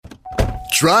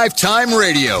Drive Time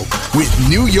Radio with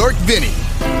New York Vinny.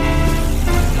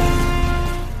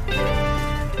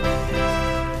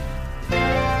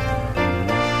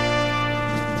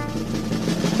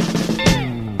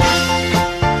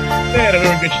 And a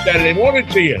very good Saturday morning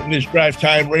to you. This Drive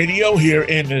Time Radio here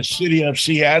in the city of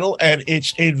Seattle and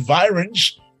its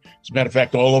environs. As a matter of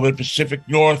fact, all over the Pacific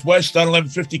Northwest on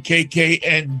 1150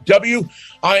 KKNW.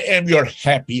 I am your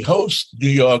happy host, New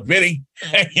York Vinny,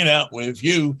 hanging out with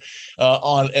you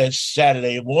on a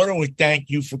Saturday morning. We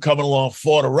thank you for coming along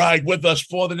for the ride with us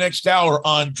for the next hour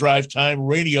on Drive Time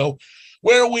Radio,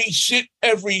 where we sit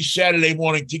every Saturday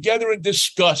morning together and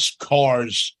discuss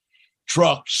cars,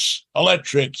 trucks,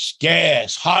 electrics,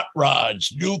 gas, hot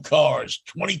rods, new cars,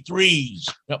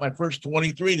 23s. Got my first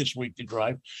 23 this week to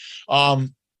drive.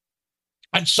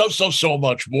 And so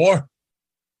much more.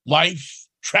 Life,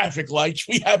 traffic lights,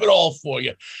 we have it all for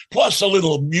you. Plus a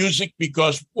little music,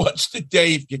 because what's the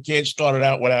day if you can't start it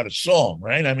out without a song,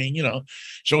 right? I mean,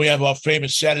 so we have our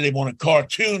famous Saturday morning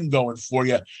cartoon going for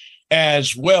you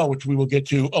as well, which we will get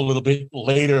to a little bit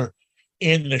later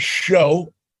in the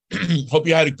show. Hope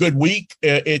you had a good week.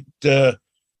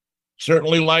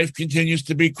 Certainly life continues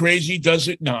to be crazy, does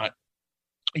it not?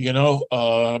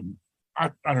 I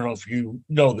don't know if you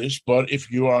know this, but if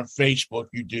you are on Facebook,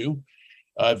 you do,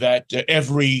 that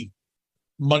every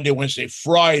Monday, Wednesday,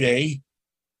 Friday,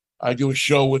 I do a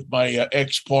show with my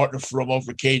ex-partner from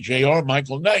over KJR,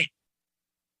 Michael Knight.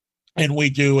 And we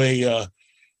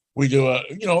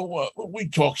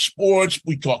talk sports,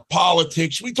 we talk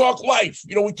politics, we talk life.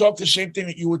 We talk the same thing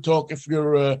that you would talk if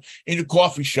you're in a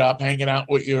coffee shop hanging out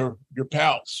with your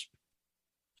pals.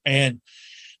 And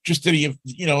just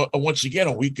once again,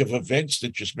 a week of events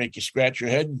that just make you scratch your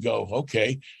head and go,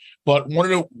 okay. But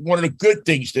one of the good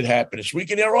things that happened this week,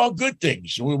 and they're all good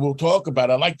things, we will talk about.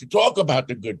 I like to talk about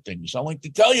the good things. I like to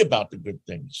tell you about the good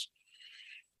things.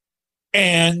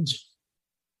 And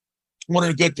one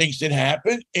of the good things that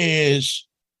happened is,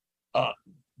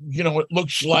 it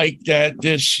looks like that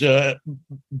this, I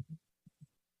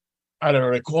don't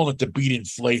know, they call it the beat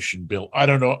inflation bill. I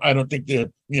don't know. I don't think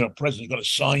the president's going to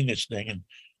sign this thing, and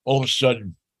all of a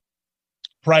sudden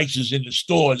prices in the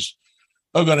stores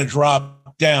are going to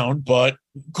drop down. But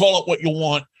call it what you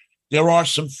want. There are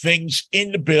some things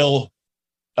in the bill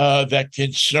that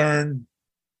concern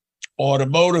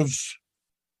automotive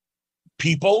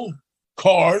people,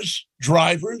 cars,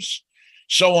 drivers,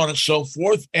 so on and so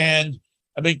forth. And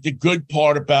I think the good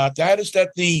part about that is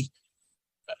that the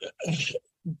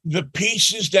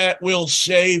pieces that will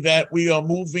say that we are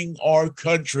moving our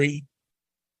country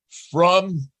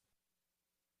from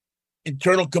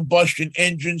internal combustion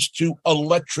engines to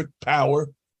electric power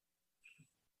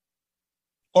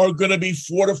are going to be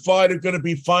fortified, are going to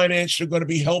be financed, are going to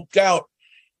be helped out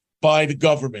by the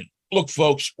government. Look,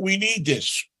 folks, we need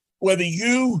this. Whether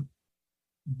you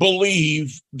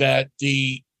believe that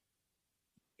the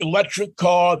electric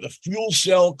car, the fuel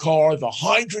cell car, the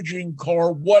hydrogen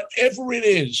car, whatever it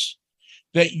is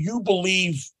that you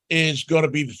believe is going to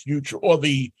be the future, or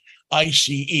the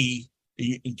ICE,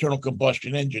 the internal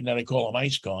combustion engine that I call them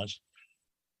ICE cars.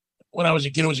 When I was a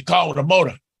kid, it was a car with a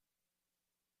motor.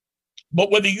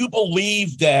 But whether you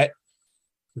believe that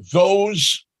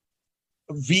those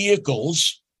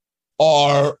vehicles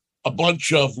are a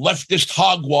bunch of leftist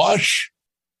hogwash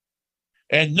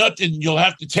and nothing, you'll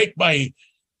have to take my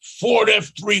Ford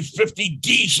F-350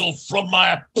 diesel from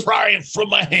my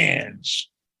hands.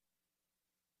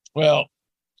 Well,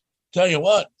 tell you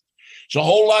what, there's a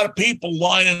whole lot of people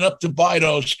lining up to buy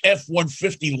those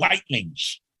F-150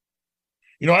 Lightnings.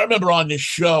 I remember on this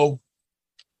show,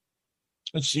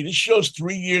 let's see, this show's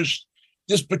 3 years,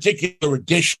 this particular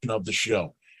edition of the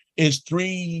show is 3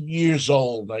 years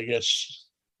old, I guess,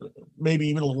 maybe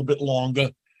even a little bit longer,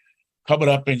 coming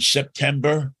up in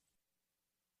September.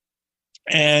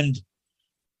 And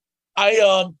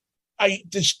I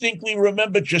distinctly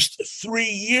remember just 3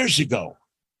 years ago,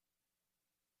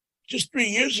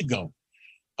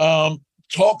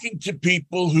 talking to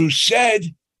people who said,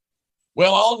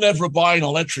 well, I'll never buy an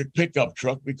electric pickup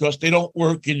truck because they don't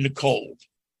work in the cold,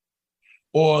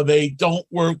 or they don't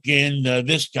work in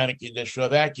this kind of condition or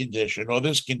that condition or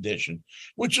this condition,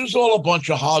 which is all a bunch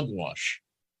of hogwash.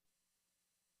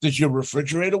 Does your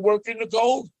refrigerator work in the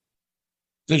cold?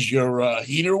 Does your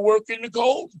heater work in the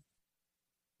cold?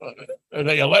 Are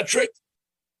they electric?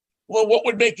 Well, what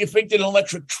would make you think that an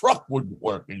electric truck would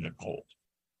work in the cold?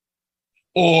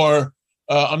 Or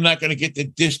I'm not going to get the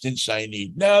distance I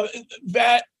need. Now,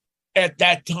 that at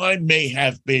that time may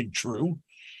have been true,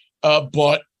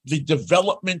 but the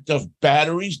development of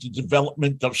batteries, the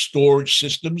development of storage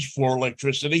systems for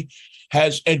electricity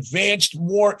has advanced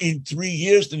more in 3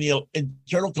 years than the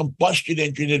internal combustion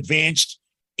engine advanced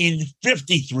in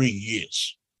 53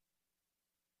 years.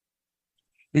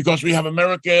 Because we have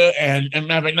America and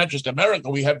not just America,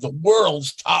 we have the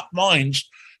world's top minds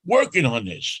working on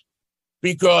this.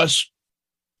 Because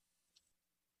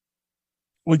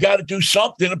we got to do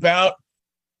something about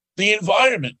the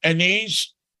environment. And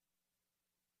these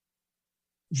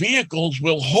vehicles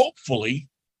will hopefully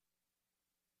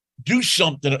do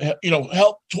something,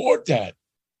 help toward that.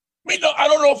 I mean, I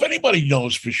don't know if anybody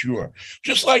knows for sure.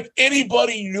 Just like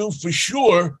anybody knew for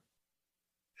sure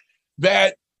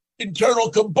that internal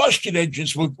combustion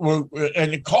engines were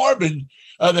and the carbon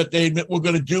that they were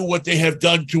going to do what they have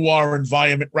done to our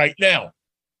environment right now.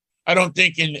 I don't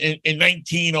think in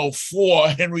 1904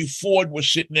 Henry Ford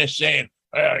was sitting there saying,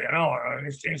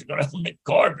 these things are going to emit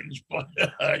carbons, but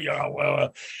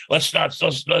let's not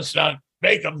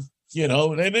make them. They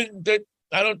didn't.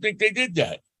 I don't think they did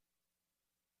that.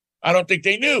 I don't think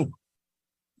they knew.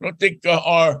 I don't think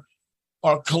our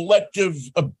collective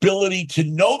ability to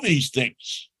know these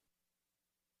things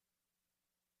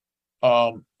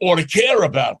or to care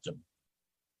about them,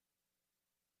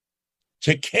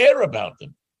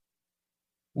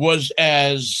 was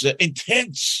as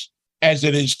intense as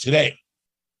it is today.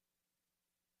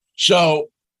 So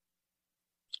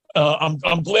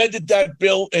I'm glad that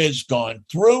bill has gone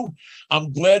through.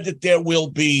 I'm glad that there will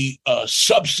be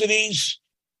subsidies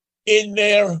in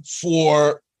there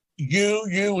for you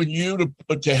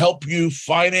to help you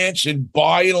finance and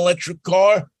buy an electric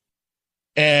car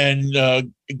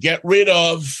and get rid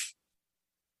of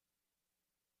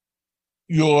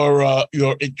your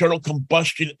internal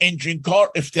combustion engine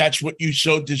car if that's what you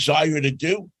so desire to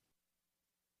do.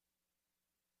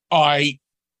 And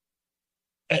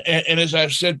as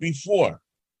I've said before,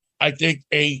 I think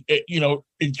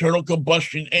internal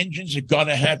combustion engines are going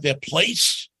to have their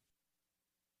place.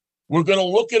 We're going to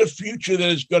look at a future that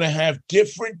is going to have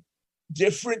different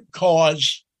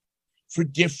cars for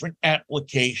different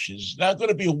applications. It's not going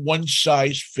to be a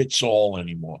one-size-fits-all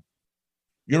anymore.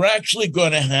 You're actually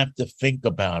going to have to think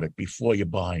about it before you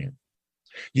buy it.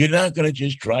 You're not going to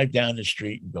just drive down the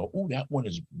street and go, "Oh, that one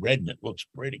is red and it looks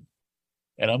pretty,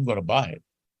 and I'm going to buy it."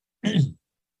 I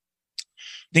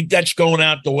think that's going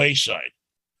out the wayside.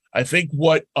 I think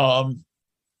what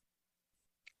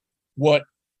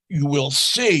you will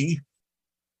see,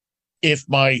 if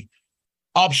my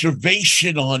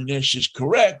observation on this is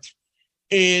correct,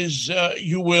 is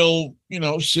you will,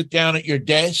 sit down at your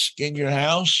desk in your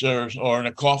house or in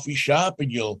a coffee shop,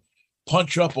 and you'll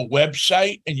punch up a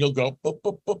website and you'll go, boop,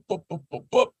 boop, boop, boop, boop, boop,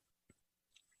 boop.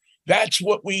 That's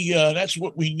what we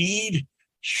need.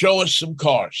 Show us some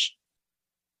cars.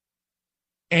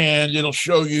 And it'll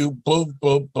show you boom,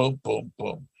 boom, boom, boom,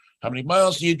 boom. How many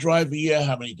miles do you drive a year?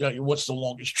 What's the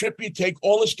longest trip you take?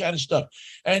 All this kind of stuff.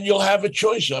 And you'll have a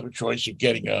choice. You have a choice of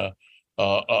getting an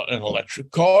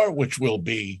electric car, which will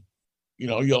be,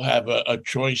 you'll have a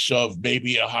choice of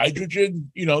maybe a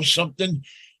hydrogen, something,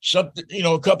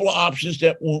 a couple of options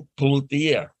that won't pollute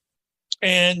the air.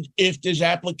 And if there's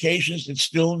applications that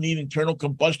still need internal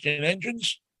combustion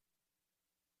engines,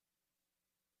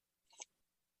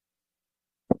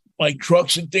 like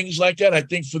trucks and things like that, I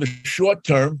think for the short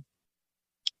term,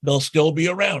 they'll still be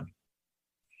around.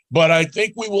 But I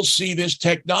think we will see this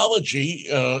technology,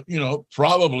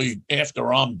 probably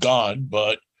after I'm gone.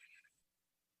 But,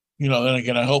 then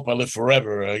again, I hope I live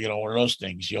forever, one of those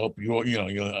things. You hope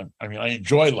I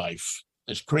enjoy life.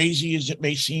 As crazy as it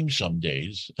may seem some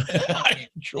days, I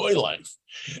enjoy life.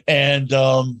 And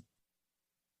I'm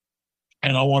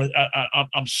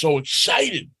so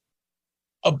excited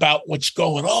about what's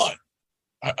going on.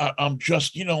 I'm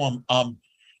just,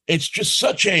 it's just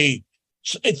such a,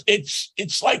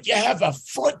 it's like you have a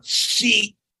front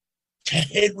seat to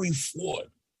Henry Ford.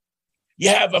 You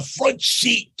have a front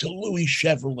seat to Louis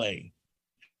Chevrolet.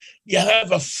 You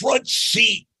have a front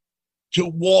seat to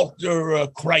Walter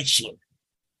Chrysler.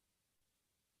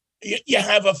 You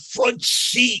have a front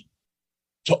seat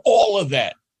to all of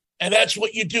that. And that's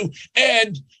what you do.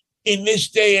 And in this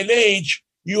day and age,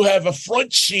 you have a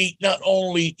front seat not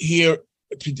only here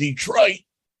to Detroit,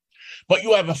 but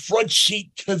you have a front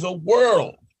seat to the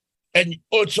world. And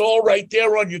it's all right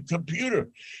there on your computer.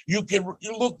 You can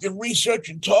look and research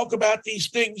and talk about these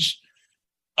things,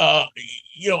 ad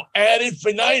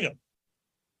infinitum.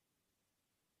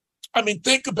 I mean,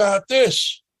 think about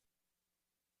this.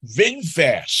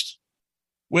 VinFast,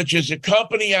 which is a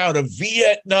company out of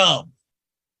Vietnam,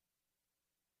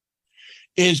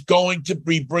 is going to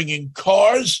be bringing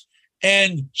cars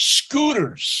and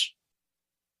scooters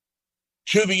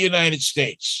to the United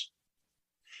States.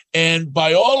 And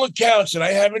by all accounts, and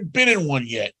I haven't been in one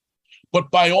yet,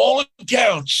 but by all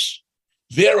accounts,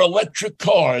 their electric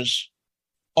cars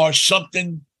are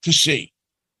something to see.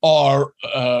 I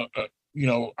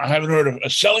haven't heard of a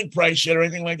selling price yet or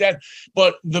anything like that,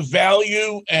 but the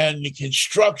value and the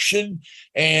construction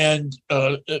and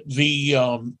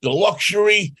the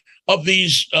luxury of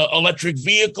these electric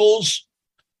vehicles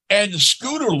and the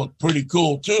scooter look pretty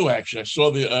cool too. Actually, I saw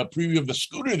the preview of the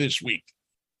scooter this week.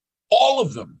 All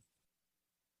of them,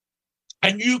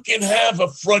 and you can have a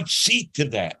front seat to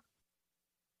that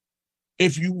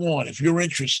if you want, if you're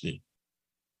interested.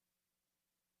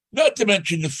 Not to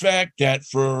mention the fact that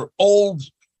for old,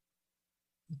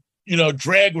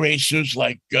 drag racers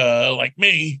like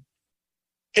me,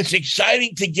 it's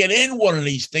exciting to get in one of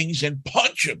these things and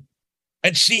punch them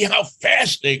and see how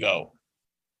fast they go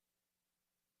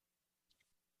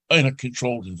in a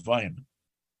controlled environment.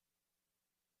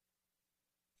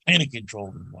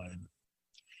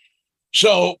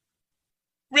 So,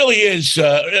 really is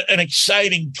an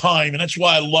exciting time, and that's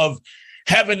why I love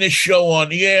having this show on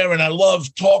the air, and I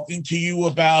love talking to you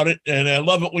about it, and I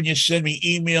love it when you send me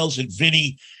emails at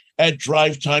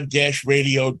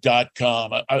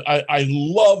vinny@drivetime-radio.com. I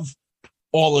love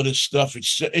all of this stuff.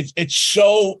 It's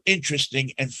so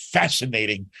interesting and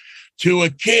fascinating to a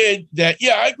kid that,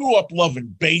 I grew up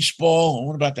loving baseball.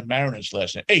 What about the Mariners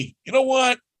last night? Hey, you know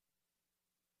what?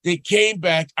 They came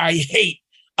back. I hate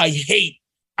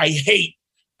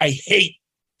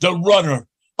the runner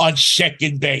on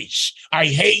second base. I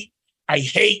hate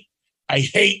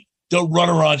the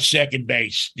runner on second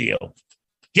base deal.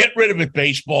 Get rid of it,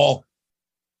 baseball.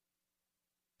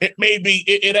 It made me,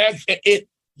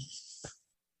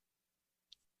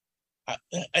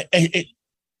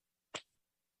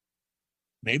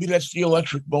 maybe that's the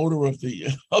electric motor of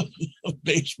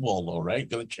baseball, though, right?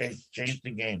 Going to change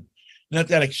the game. Not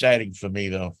that exciting for me,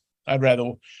 though. I'd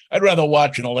rather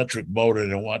watch an electric motor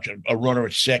than watch a runner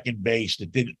at second base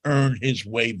that didn't earn his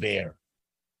way there.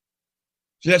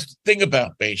 So that's the thing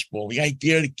about baseball. The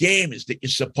idea of the game is that you're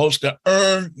supposed to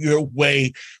earn your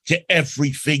way to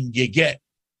everything you get.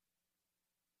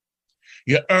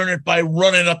 You earn it by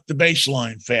running up the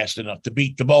baseline fast enough to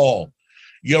beat the ball.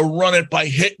 You run it by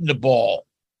hitting the ball.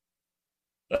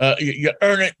 You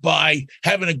earn it by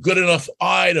having a good enough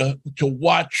eye to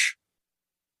watch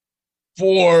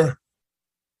for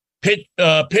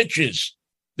pitches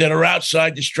that are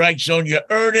outside the strike zone. You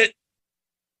earn it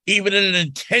even in an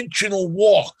intentional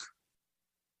walk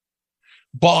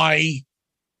by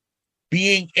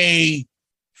being a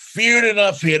feared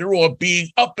enough hitter or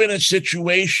being up in a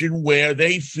situation where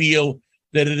they feel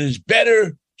that it is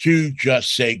better to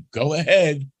just say, go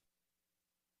ahead,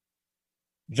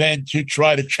 than to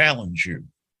try to challenge you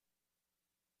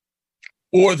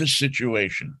or the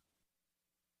situation.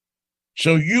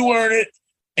 So you earn it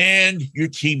and your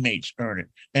teammates earn it.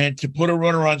 And to put a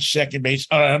runner on second base,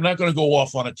 I'm not going to go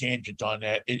off on a tangent on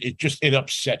that. It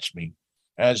upsets me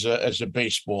as a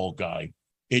baseball guy.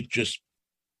 It just,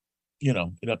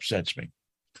 it upsets me.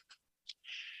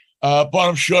 But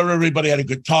I'm sure everybody had a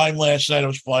good time last night. It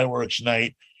was fireworks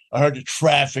night. I heard the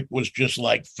traffic was just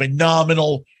like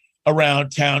phenomenal around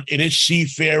town. It is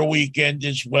Seafair weekend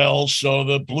as well. So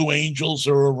the Blue Angels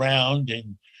are around,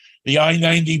 and the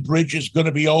I-90 bridge is going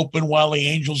to be open while the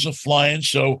Angels are flying.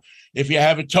 So if you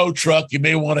have a tow truck, you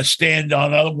may want to stand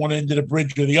on one end of the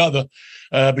bridge or the other,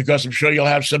 because I'm sure you'll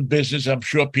have some business. I'm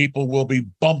sure people will be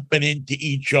bumping into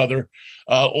each other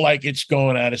like it's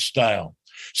going out of style.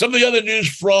 Some of the other news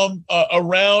from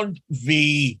around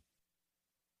the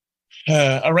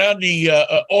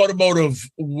automotive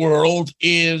world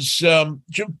is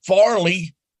Jim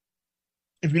Farley.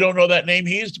 If you don't know that name,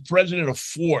 he is the president of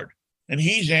Ford, and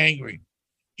he's angry.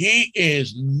 He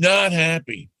is not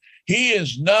happy. He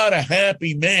is not a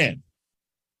happy man.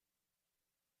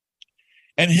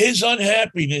 And his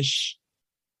unhappiness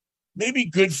may be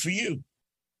good for you.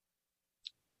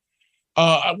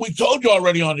 We told you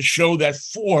already on the show that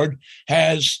Ford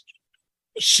has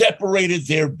separated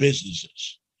their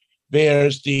businesses.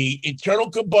 There's the internal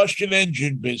combustion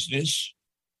engine business,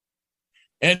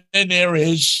 and then there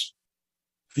is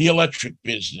the electric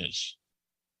business.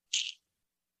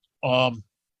 And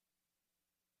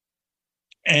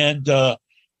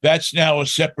that's now a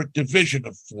separate division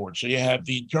of Ford. So you have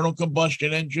the internal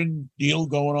combustion engine deal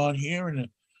going on here and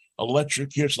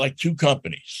electric here. It's like two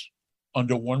companies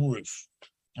under one roof.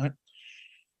 Right?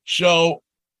 So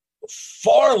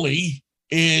Farley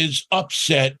is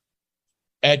upset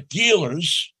at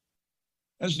dealers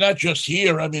It's not just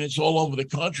here. I mean, it's all over the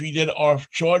country that are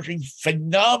charging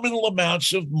phenomenal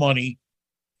amounts of money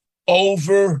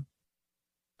over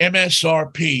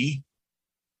MSRP.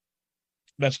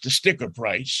 That's the sticker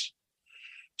price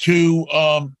to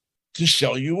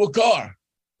sell you a car.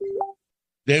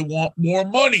 They want more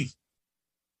money.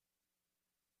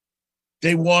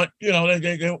 They want,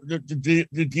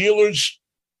 the dealers.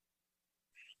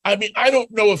 I mean, I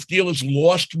don't know if dealers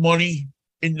lost money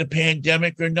in the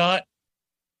pandemic or not.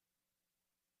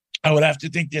 I would have to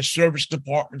think their service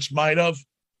departments might have.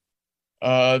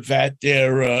 That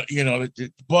they're,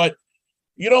 but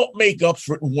you don't make up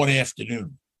for it in one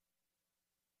afternoon.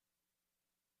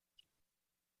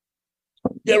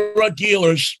 There are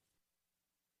dealers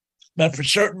that for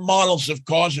certain models of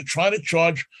cars are trying to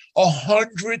charge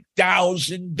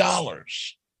 $100,000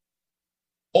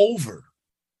 over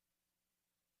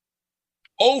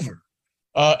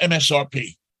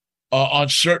MSRP on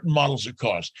certain models of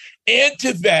cars. Add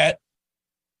to that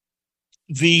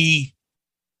the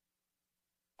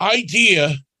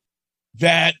idea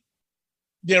that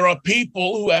there are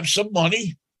people who have some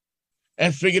money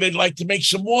and figure they'd like to make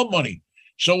some more money.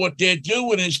 So what they're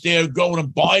doing is they're going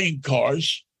and buying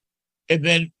cars and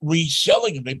then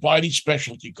reselling them. They buy these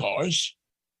specialty cars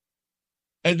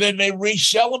and then they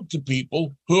resell them to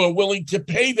people who are willing to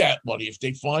pay that money if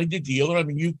they find a dealer. I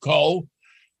mean,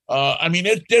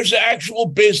 there's an actual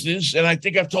business, and I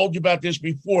think I've told you about this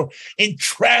before, in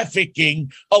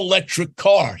trafficking electric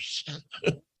cars.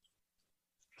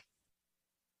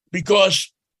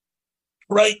 Because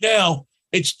right now,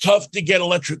 it's tough to get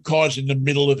electric cars in the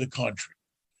middle of the country.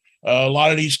 A lot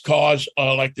of these cars,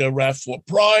 like the RAV4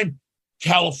 Prime,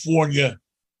 California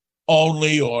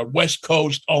only, or West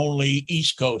Coast only,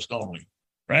 East Coast only,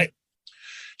 right?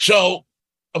 So,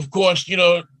 of course,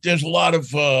 there's a lot of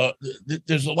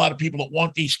people that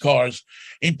want these cars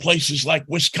in places like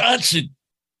Wisconsin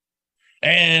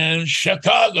and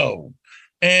Chicago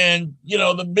and,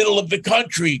 the middle of the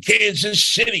country, Kansas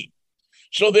City.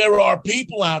 So there are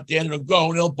people out there that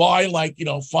they'll buy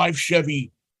 5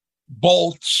 Chevy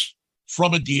Bolts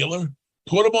from a dealer,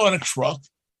 put them on a truck,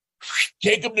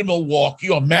 take them to Milwaukee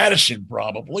or Madison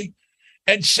probably,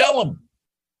 and sell them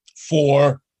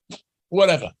for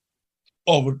whatever,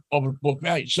 over book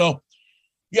value. So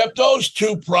you have those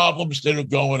two problems that are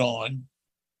going on.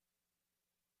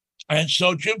 And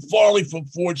so Jim Farley from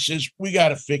Ford says, we got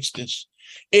to fix this.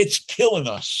 It's killing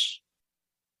us.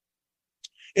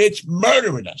 It's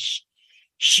murdering us.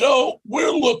 So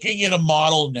we're looking at a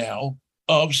model now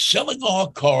of selling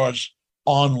our cars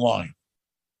online.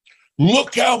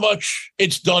 Look how much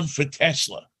it's done for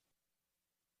Tesla.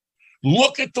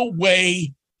 Look at the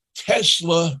way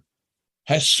Tesla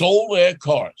has sold their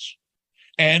cars,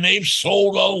 and they've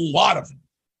sold a lot of them.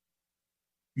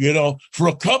 For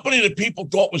a company that people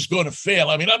thought was going to fail.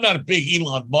 I mean, I'm not a big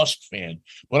Elon Musk fan,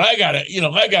 but I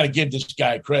gotta give this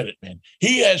guy credit, man.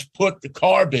 He has put the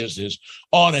car business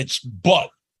on its butt.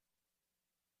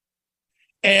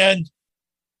 And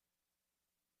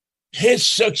his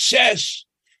success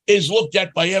is looked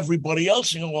at by everybody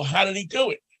else and go, well, how did he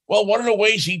do it? Well, one of the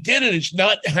ways he did it is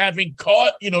not having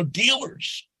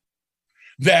dealers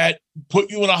that put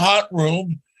you in a hot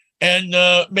room and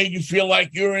made you feel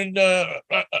like you're in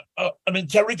an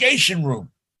interrogation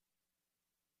room.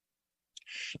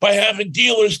 By having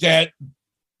dealers that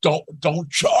don't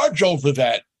charge over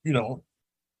that,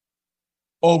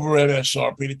 over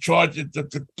MSRP. The charge,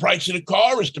 the price of the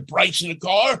car is the price of the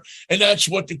car, and that's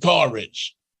what the car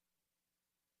is.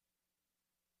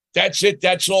 That's it.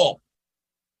 That's all.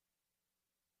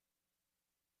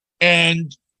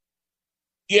 And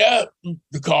yeah,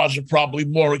 the cars are probably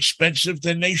more expensive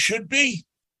than they should be.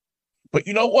 But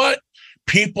you know what?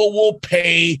 People will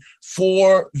pay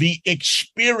for the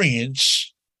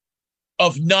experience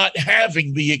of not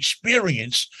having the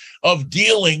experience of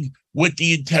dealing with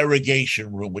the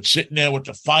interrogation room, with sitting there with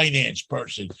the finance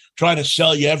person trying to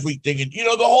sell you everything. And,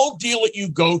 the whole deal that you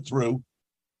go through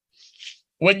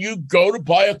when you go to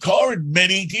buy a car in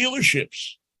many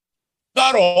dealerships.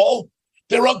 Not all.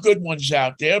 There are good ones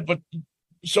out there. But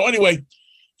so anyway,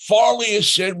 Farley has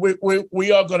said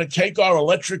we are going to take our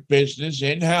electric business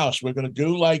in-house. We're going to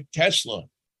do like Tesla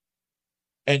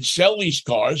and sell these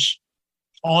cars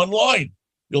online.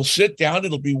 You'll sit down.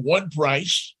 It'll be one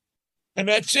price, and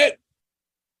that's it.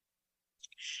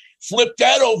 Flip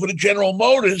that over to General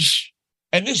Motors,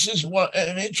 and this is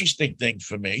an interesting thing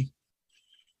for me,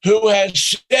 who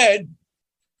has said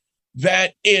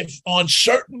that if on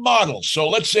certain models, so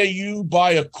let's say you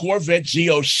buy a Corvette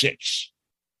Z06,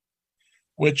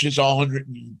 which is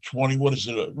 120, what is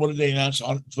it? What did they announce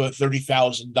for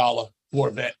 $30,000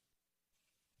 Corvette?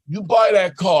 You buy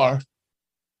that car.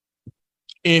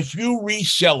 If you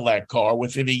resell that car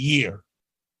within a year,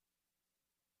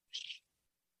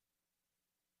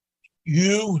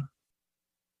 you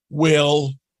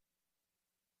will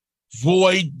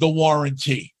void the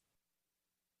warranty.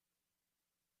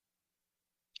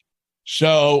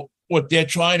 So what they're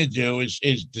trying to do is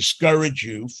discourage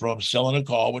you from selling a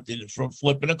car from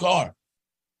flipping a car.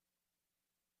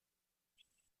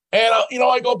 And,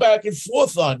 I go back and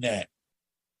forth on that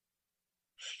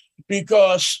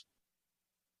because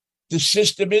the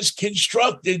system is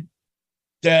constructed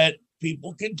that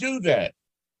people can do that.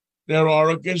 There are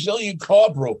a gazillion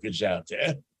car brokers out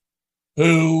there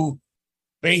who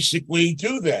basically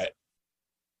do that.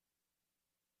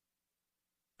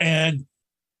 And,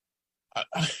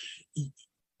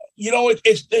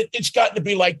 it's gotten to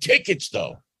be like tickets,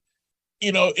 though.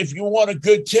 If you want a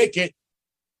good ticket,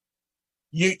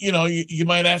 you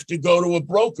might have to go to a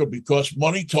broker because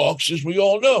money talks, as we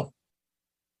all know.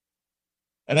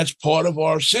 And that's part of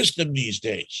our system these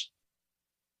days.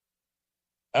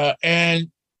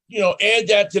 And add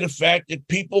that to the fact that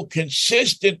people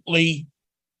consistently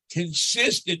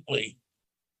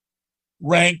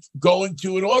rank going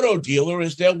to an auto dealer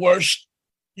as their worst,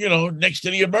 next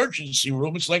to the emergency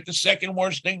room. It's like the second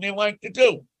worst thing they like to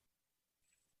do.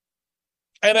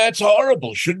 And that's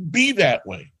horrible. Shouldn't be that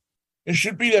way. It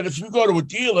should be that if you go to a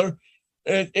dealer,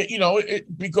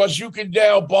 because you can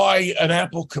now buy an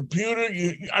Apple computer,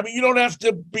 you don't have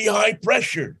to be high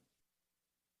pressured.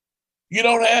 You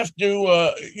don't have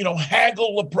to,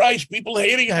 haggle the price. People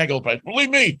hating haggle the price.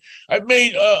 Believe me, I've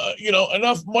made,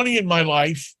 enough money in my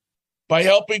life by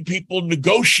helping people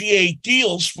negotiate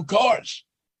deals for cars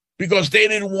because they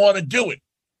didn't want to do it.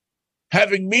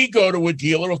 Having me go to a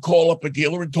dealer or call up a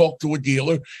dealer and talk to a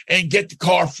dealer and get the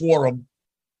car for them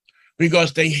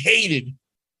because they hated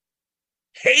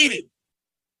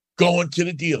going to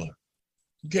the dealer.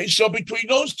 Okay, so between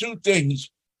those two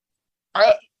things,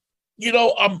 I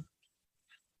know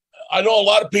a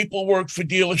lot of people work for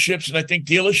dealerships, and I think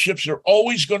dealerships are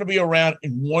always going to be around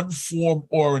in one form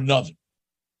or another.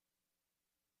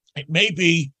 It may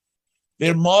be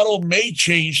their model may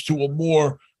change to a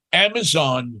more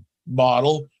Amazon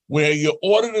model where you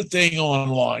order the thing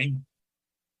online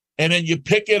and then you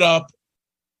pick it up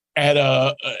at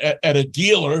a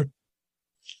dealer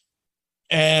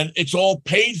and it's all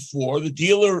paid for. The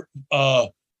dealer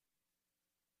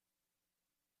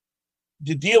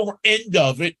end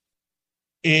of it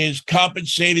is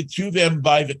compensated to them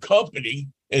by the company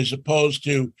as opposed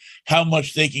to how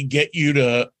much they can get you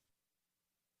to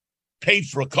pay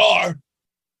for a car.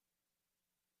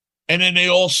 And then they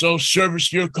also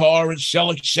service your car and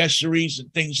sell accessories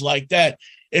and things like that.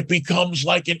 It becomes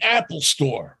like an Apple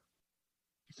store.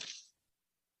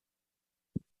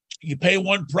 You pay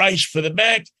one price for the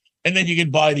Mac, and then you can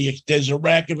buy there's a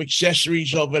rack of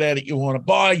accessories over there that you want to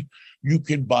buy. You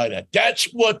can buy that. That's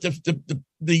what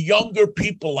the younger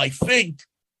people, I think,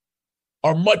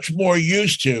 are much more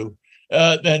used to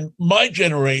than my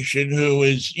generation, who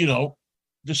is,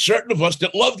 there's certain of us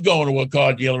that loved going to a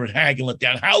car dealer and haggling it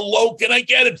down. How low can I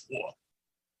get it for?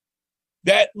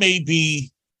 That may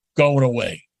be going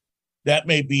away. That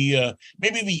may be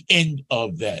maybe the end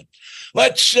of that.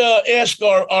 Let's ask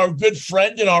our good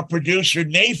friend and our producer,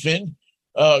 Nathan.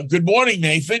 Good morning,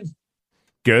 Nathan.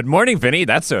 Good morning, Vinny.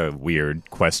 That's a weird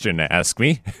question to ask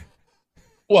me.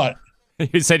 What?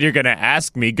 You said you're going to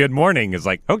ask me good morning. It's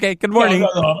like, okay, good morning.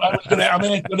 No. I'm going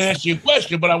to ask you a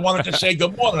question, but I wanted to say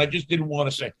good morning. I just didn't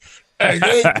want to say, hey,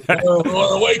 I want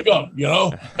to wake up,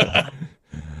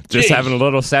 Just having a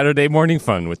little Saturday morning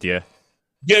fun with you.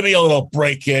 Give me a little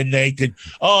break here, Nathan.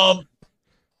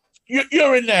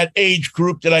 You're in that age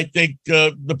group that I think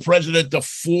the president of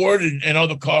Ford and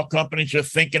other car companies are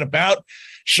thinking about.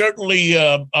 Certainly,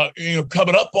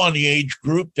 coming up on the age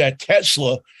group that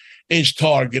Tesla is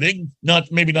targeting,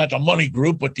 maybe not the money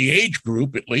group, but the age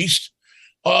group at least.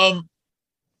 What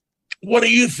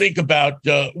do you think about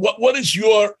what is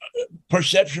your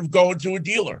perception of going to a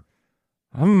dealer?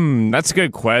 That's a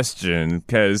good question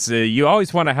because you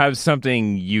always want to have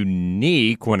something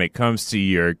unique when it comes to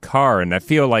your car. And I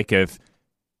feel like if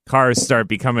cars start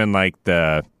becoming like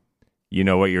what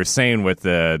you're saying with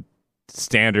the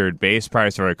standard base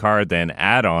price for a car, then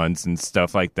add-ons and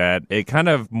stuff like that, it kind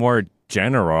of more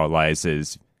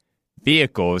generalizes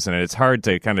vehicles and it's hard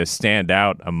to kind of stand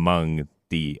out among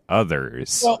the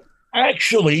others. Well,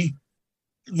 actually,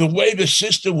 the way the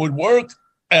system would work,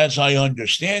 as I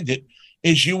understand it,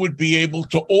 is you would be able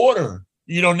to order.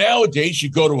 Nowadays you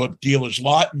go to a dealer's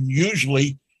lot and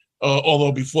usually,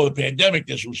 although before the pandemic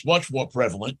this was much more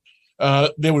prevalent,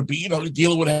 There would be, the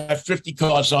dealer would have 50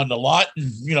 cars on the lot,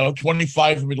 and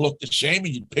 25 of them would look the same,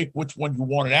 and you'd pick which one you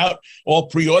wanted out, all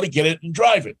pre-order, get it, and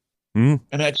drive it. And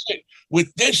that's it.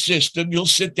 With this system, you'll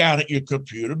sit down at your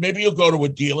computer. Maybe you'll go to a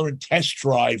dealer and test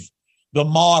drive the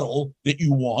model that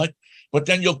you want, but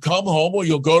then you'll come home or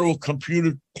you'll go to a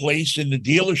computer place in the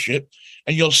dealership,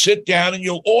 and you'll sit down and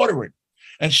you'll order it.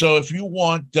 And so if you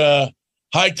want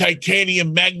high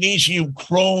titanium, magnesium,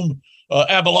 chrome,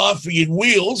 Abelofian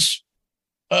wheels,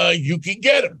 you can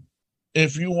get them.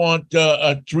 If you want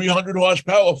a 300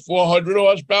 horsepower, 400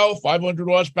 horsepower, 500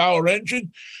 horsepower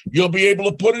engine, you'll be able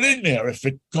to put it in there if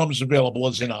it comes available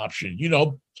as an option.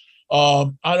 I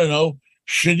don't know,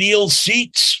 chenille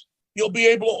seats, you'll be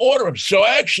able to order them. So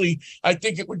actually, I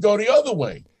think it would go the other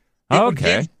way.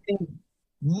 Okay.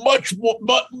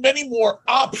 Many more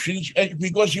options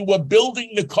because you were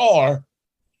building the car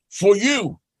for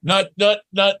you, not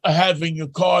having a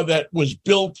car that was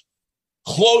built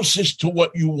closest to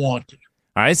what you wanted.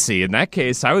 I see. In that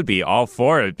case, I would be all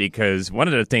for it, because one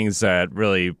of the things that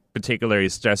really particularly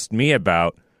stressed me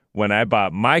about when I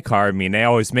bought my car, I mean, they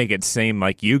always make it seem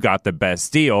like you got the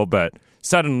best deal, but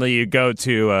suddenly you go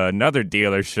to another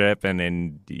dealership and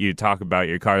then you talk about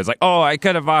your car. It's like, oh, I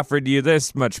could have offered you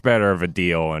this much better of a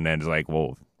deal. And then it's like,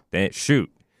 well,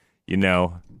 shoot,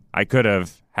 I could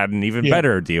have had an even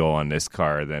better deal on this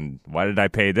car. Then why did I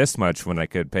pay this much when I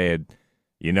could pay it,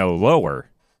 lower?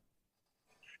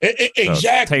 Exactly. So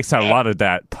it takes out a lot of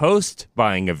that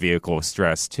post-buying a vehicle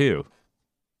stress, too.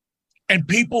 And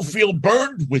people feel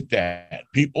burned with that.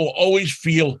 People always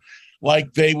feel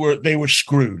like they were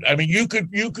screwed. I mean, you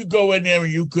could go in there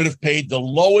and you could have paid the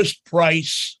lowest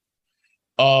price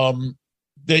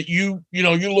that you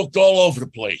looked all over the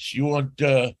place. You want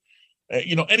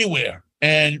anywhere.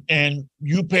 And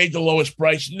you paid the lowest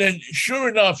price. And then sure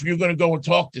enough, you're going to go and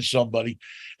talk to somebody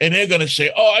and they're going to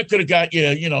say, oh, I could have got you,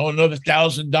 another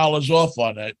 $1,000 off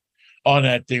on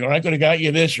that thing. Or I could have got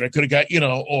you this, or I could have got, and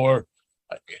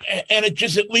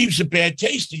it leaves a bad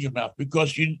taste in your mouth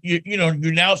because you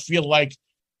now feel like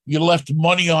you left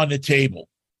money on the table.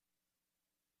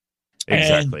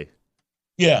 Exactly.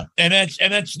 And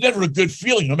that's never a good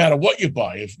feeling, no matter what you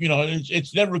buy. If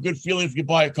it's never a good feeling if you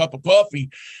buy a cup of coffee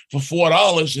for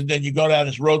 $4 and then you go down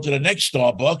this road to the next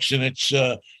Starbucks and it's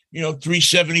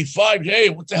 $3.75. Hey,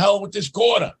 what the hell with this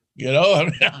quarter? You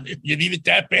need it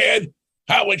that bad?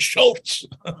 Howard Schultz.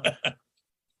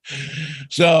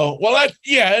 So, well, that's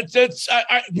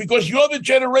because you're the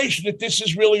generation that this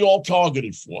is really all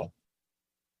targeted for.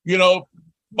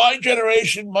 My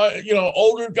generation,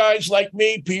 older guys like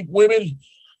me, women,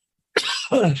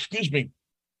 excuse me,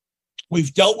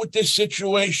 we've dealt with this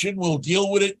situation. We'll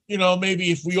deal with it,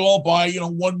 maybe if we all buy,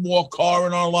 one more car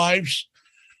in our lives.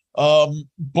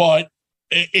 But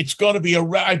it's going to be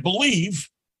I believe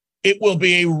it will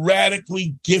be a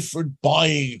radically different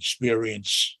buying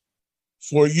experience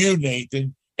for you,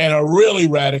 Nathan, and a really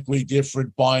radically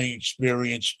different buying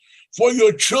experience for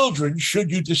your children, should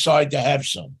you decide to have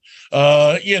some.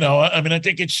 I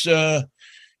think it's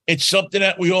something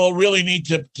that we all really need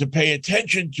to pay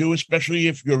attention to, especially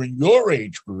if you're in your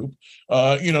age group,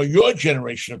 your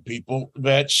generation of people,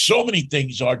 that so many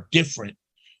things are different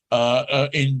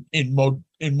in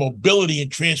mobility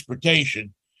and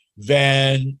transportation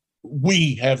than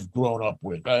we have grown up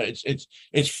with.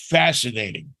 It's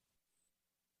fascinating.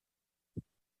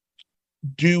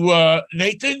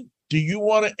 Nathan, do you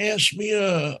want to ask me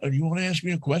a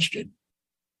question?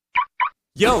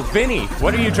 Yo, Vinny,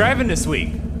 what are you driving this week?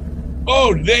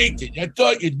 Oh, Nathan, I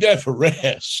thought you'd never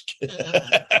ask.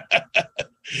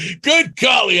 Good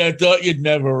golly, I thought you'd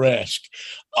never ask.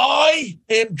 I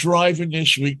am driving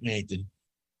this week, Nathan,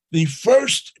 the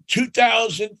first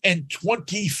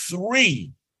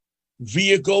 2023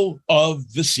 vehicle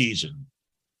of the season.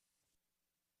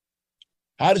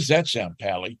 How does that sound,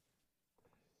 Pally?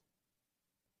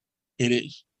 It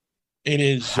is.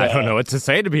 I don't know what to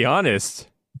say, to be honest.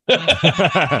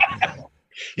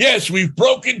 Yes, we've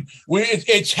broken.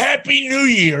 It's Happy New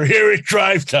Year here at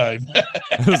Drive Time.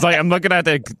 It's like I'm looking at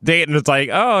the date and it's like,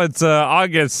 oh, it's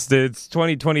August. It's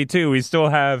 2022. We still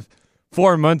have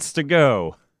 4 months to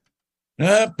go.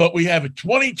 But we have a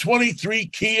 2023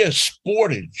 Kia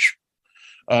Sportage,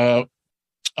 a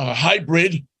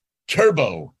hybrid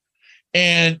turbo.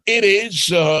 And it is,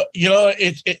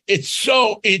 it's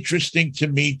so interesting to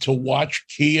me to watch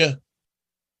Kia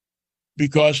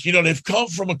because, they've come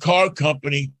from a car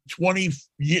company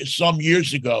 20-some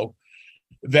years ago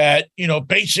that,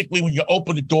 basically when you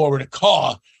open the door in a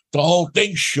car, the whole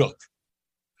thing shook,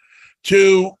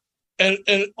 to an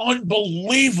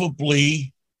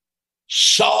unbelievably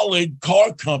solid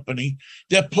car company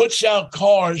that puts out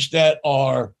cars that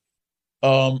are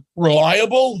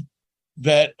reliable.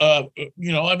 That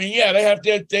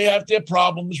they have their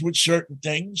problems with certain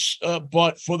things,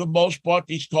 but for the most part,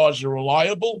 these cars are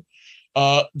reliable.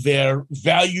 They're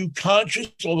value conscious,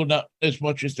 although not as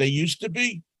much as they used to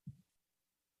be,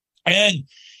 and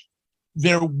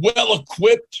they're well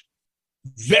equipped,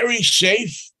 very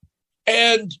safe,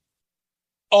 and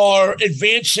are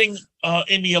advancing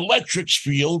in the electrics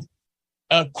field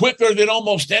quicker than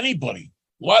almost anybody.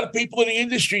 A lot of people in the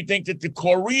industry think that the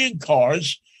Korean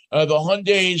cars, the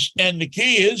Hyundais and the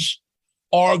Kias,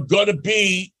 are going to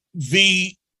be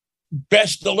the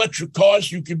best electric cars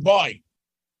you can buy.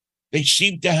 They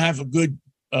seem to have a good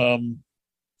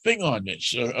thing on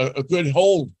this, a good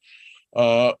hold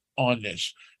on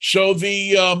this. So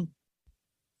the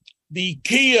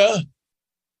Kia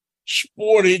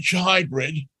Sportage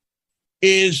Hybrid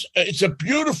it's a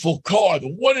beautiful car. The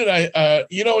one that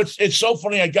it's so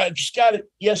funny. I just got it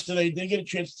yesterday. Didn't get a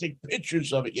chance to take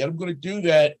pictures of it yet. I'm going to do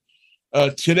that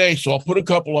today. So I'll put a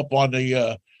couple up on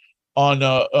the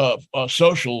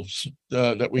socials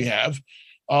that we have.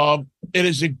 It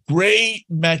is a gray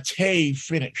matte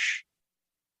finish,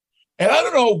 and I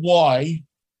don't know why,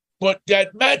 but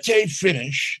that matte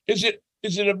finish is it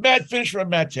a matte finish or a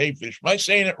matte finish? Am I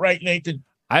saying it right, Nathan?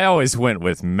 I always went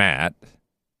with matte.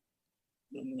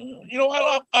 You know,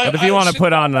 but if you want to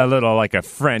put on a little, like a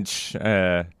French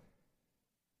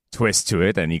twist to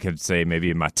it, then you could say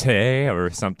maybe matte or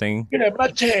something. Yeah,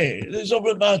 matte. There's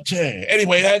over matte.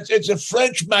 Anyway, it's a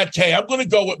French matte. I'm going to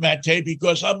go with matte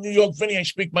because I'm New York Vinny. I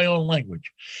speak my own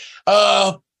language.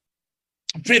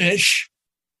 Finish.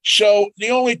 So the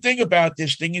only thing about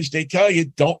this thing is they tell you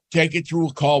don't take it through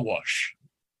a car wash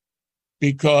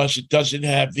because it doesn't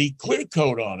have the clear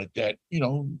coat on it that,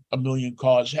 a million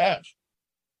cars have.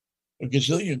 A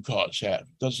gazillion cars have.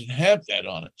 It doesn't have that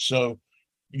on it. So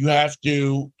you have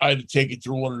to either take it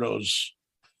through one of those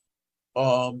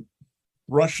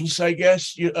brushes, I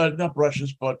guess. Not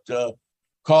brushes, but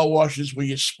car washes where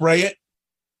you spray it,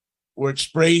 where it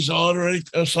sprays on or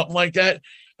something like that.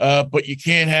 But you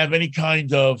can't have any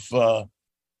kind of,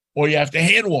 or you have to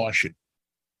hand wash it,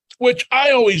 which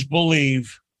I always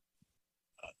believe.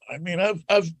 I mean, I've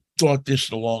thought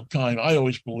this in a long time. I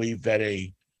always believe that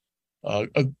a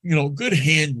good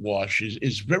hand wash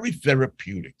is very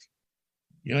therapeutic.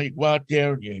 You go out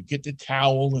there and you get the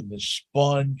towel and the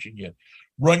sponge and you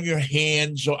run your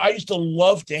hands. So I used to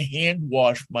love to hand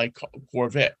wash my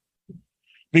Corvette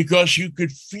because you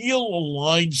could feel the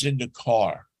lines in the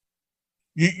car.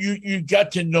 You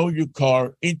got to know your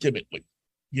car intimately.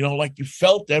 Like you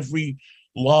felt every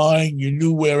line, you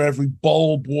knew where every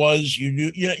bulb was.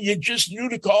 You just knew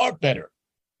the car better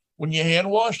when you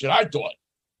hand washed it, I thought.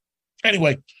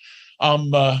 Anyway,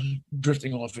 I'm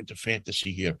drifting off into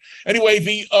fantasy here. Anyway,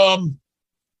 the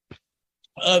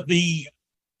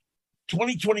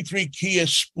 2023 Kia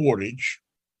Sportage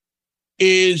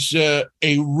is a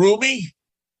roomy,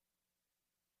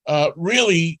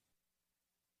 really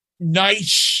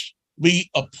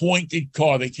nicely appointed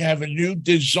car. They have a new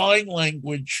design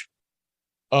language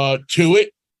to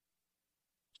it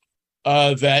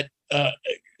that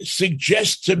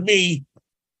suggests to me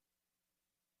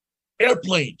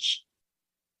airplanes,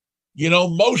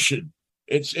 motion.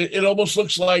 It almost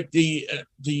looks like the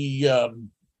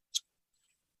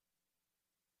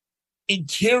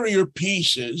interior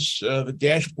pieces, the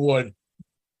dashboard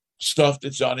stuff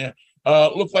that's on there,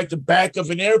 look like the back of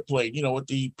an airplane, with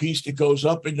the piece that goes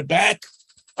up in the back.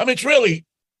 I mean, it's really,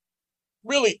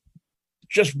 really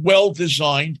just well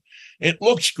designed. It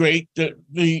looks great.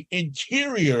 The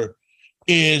interior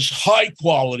is high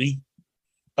quality.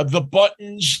 The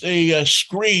buttons, the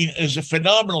screen is a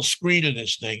phenomenal screen in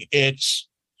this thing.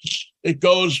 It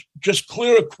goes just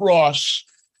clear across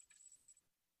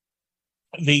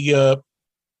the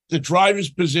driver's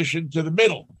position to the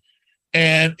middle,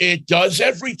 and it does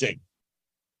everything.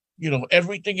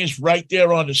 Everything is right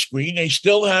there on the screen. They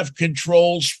still have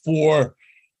controls for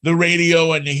the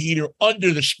radio and the heater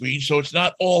under the screen, so it's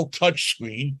not all touch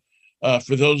screen.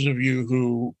 For those of you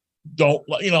who don't,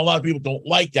 a lot of people don't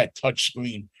like that touch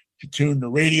screen to tune the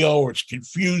radio, or it's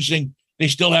confusing. They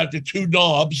still have the two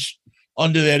knobs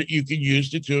under that you can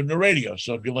use to tune the radio.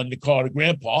 So if you lend the car to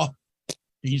Grandpa,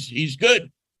 he's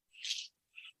good.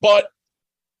 But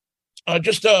and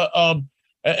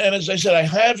as I said, I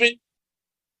haven't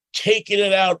taken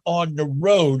it out on the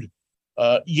road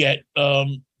yet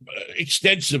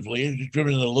extensively. I've just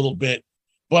driven it a little bit,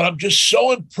 but I'm just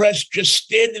so impressed just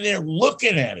standing there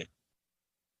looking at it.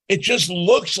 It just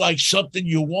looks like something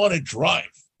you want to drive.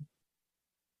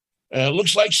 It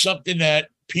looks like something that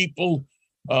people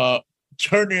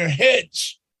turn their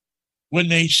heads when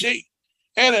they see.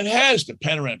 And it has the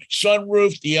panoramic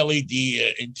sunroof, the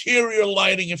LED interior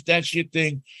lighting, if that's your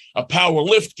thing, a power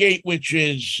lift gate, which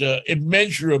is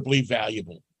immeasurably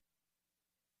valuable.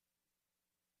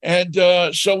 And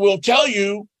so we'll tell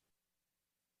you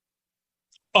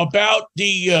about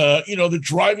the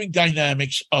driving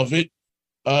dynamics of it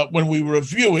when we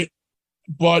review it.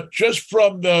 But just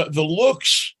from the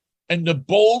looks and the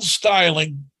bold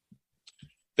styling,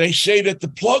 they say that the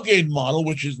plug-in model,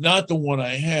 which is not the one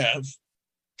I have,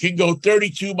 can go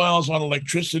 32 miles on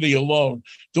electricity alone.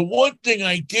 The one thing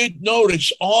I did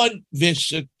notice on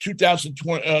this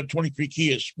 2023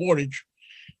 Kia Sportage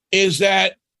is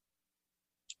that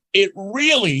it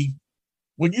really,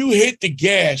 when you hit the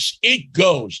gas, it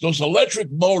goes. Those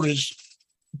electric motors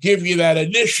give you that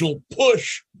initial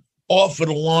push off of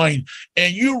the line,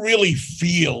 and you really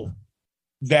feel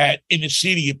that in the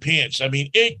seat of your pants. I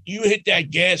mean, you hit that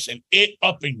gas and it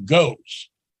up and goes.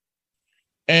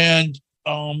 And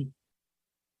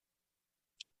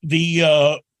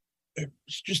it's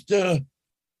just a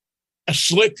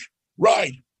slick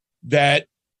ride that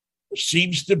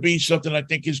seems to be something I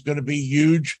think is going to be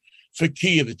huge for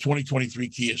Kia, the 2023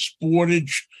 Kia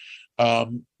Sportage.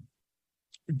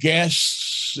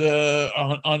 Gas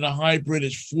on the hybrid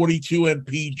is 42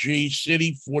 mpg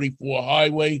city, 44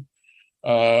 highway.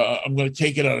 I'm going to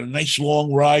take it on a nice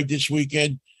long ride this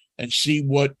weekend and see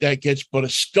what that gets. But a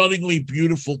stunningly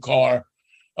beautiful car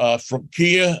from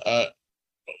Kia.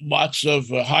 Lots of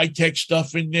high-tech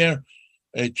stuff in there.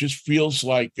 It just feels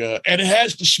like, and it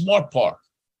has the Smart Park,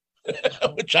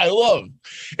 which I love.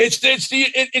 It's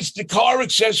the car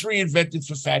accessory invented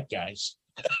for fat guys.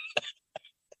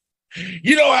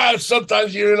 You know how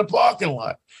sometimes you're in a parking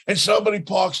lot and somebody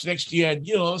parks next to you, and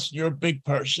you're a big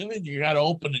person and you got to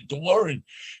open the door and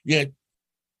you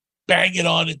bang it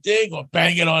on the thing or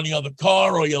bang it on the other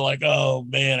car, or you're like, oh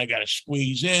man, I got to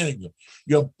squeeze in, and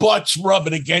your butt's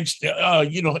rubbing against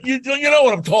it. You know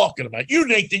what I'm talking about. You,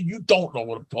 Nathan, you don't know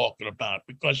what I'm talking about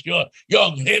because you're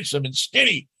young, handsome, and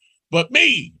skinny. But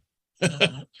me,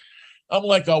 I'm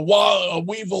like a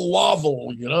weevil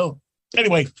wobble,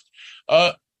 Anyway,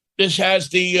 this has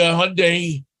the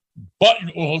Hyundai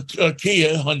button, or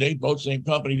Kia, Hyundai, both same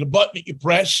company, the button that you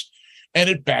press, and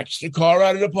it backs the car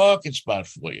out of the parking spot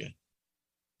for you.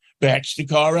 Backs the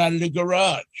car out of the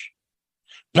garage.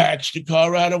 Backs the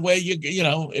car out of where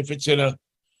if it's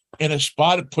in a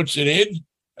spot, it puts it in,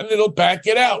 and it'll back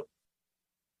it out.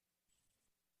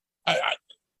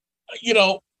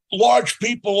 Large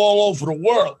people all over the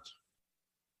world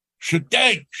should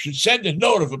send a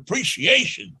note of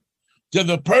appreciation to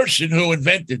the person who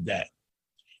invented that.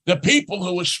 The people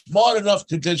who were smart enough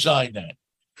to design that.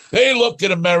 They looked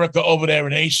at America over there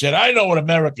and they said, I know what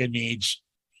America needs.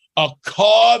 A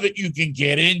car that you can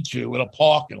get into in a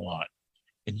parking lot.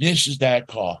 And this is that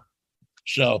car.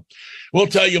 So we'll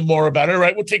tell you more about it. All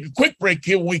right, we'll take a quick break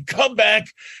here. When we come back,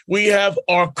 we have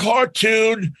our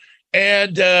cartoon,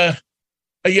 and are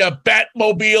you a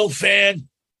Batmobile fan?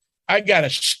 I got a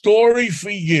story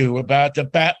for you about the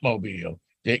Batmobile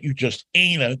that you just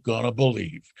ain't gonna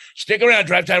believe. Stick around.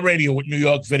 Drive Time Radio with New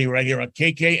York Vinny right here on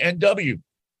KKNW.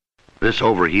 This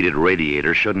overheated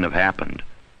radiator shouldn't have happened.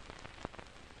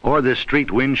 Or this street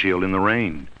windshield in the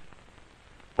rain.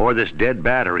 Or this dead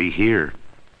battery here.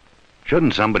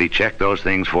 Shouldn't somebody check those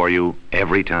things for you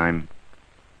every time?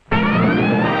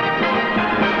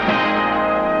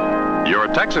 Your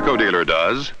Texaco dealer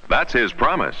does. That's his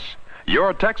promise.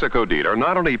 Your Texaco dealer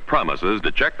not only promises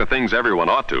to check the things everyone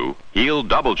ought to, he'll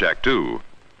double check too.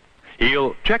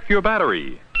 He'll check your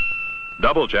battery,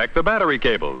 double check the battery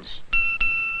cables,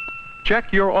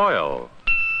 check your oil,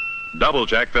 double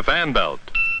check the fan belt,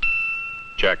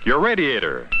 check your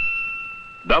radiator,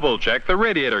 double check the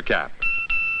radiator cap,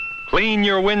 clean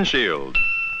your windshield,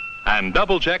 and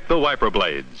double check the wiper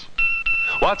blades.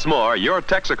 What's more, your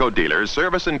Texaco dealer's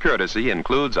service and courtesy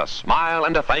includes a smile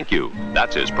and a thank you.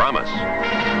 That's his promise.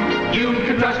 You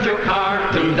can trust your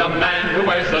car to the man who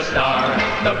wears the star,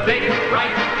 the big,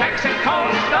 bright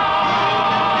Texaco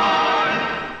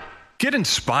star. Get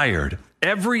inspired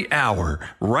every hour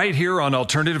right here on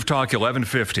Alternative Talk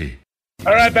 1150.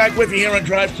 All right, back with you here on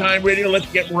Drive Time Radio.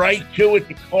 Let's get right to it.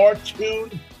 The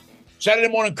cartoon. Saturday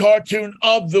morning cartoon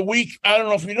of the week. I don't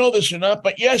know if you know this or not,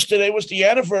 but yesterday was the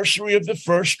anniversary of the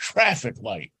first traffic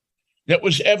light that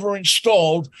was ever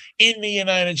installed in the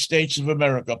United States of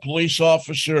America. A police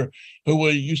officer who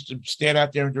used to stand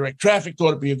out there and direct traffic thought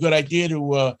it'd be a good idea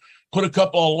to put a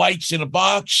couple of lights in a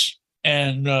box,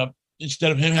 and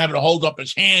instead of him having to hold up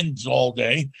his hands all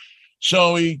day.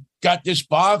 So he got this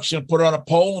box and put it on a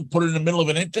pole and put it in the middle of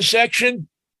an intersection.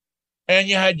 and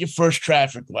you had your first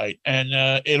traffic light, and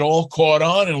it all caught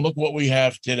on, and look what we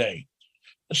have today.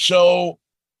 So,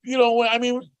 I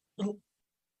mean,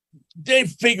 they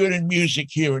figured in music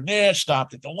here and there,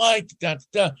 stopped at the light,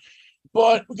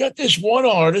 but we got this one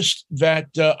artist that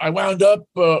I wound up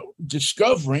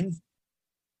discovering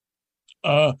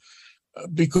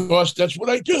because that's what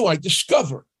I do. I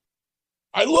discover.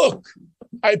 I look.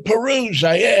 I peruse.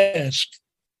 I ask.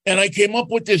 And I came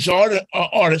up with this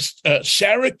artist,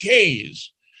 Sarah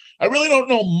Kays. I really don't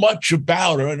know much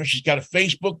about her. I know she's got a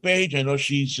Facebook page. I know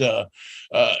she's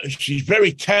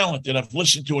very talented. I've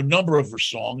listened to a number of her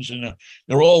songs, and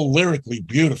they're all lyrically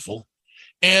beautiful.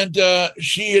 And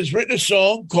she has written a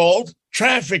song called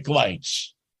Traffic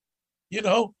Lights.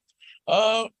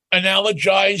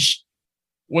 Analogize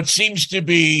what seems to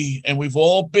be, and we've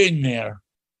all been there,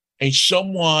 a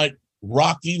somewhat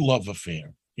rocky love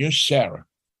affair. Here's Sarah.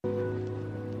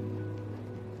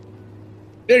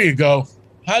 There you go.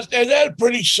 Is that a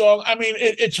pretty song? I mean,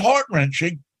 it's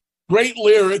heart-wrenching, great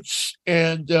lyrics,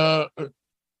 and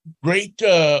great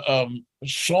melody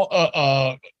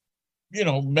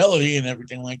and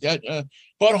everything like that,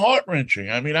 but heart-wrenching.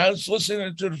 I mean, I was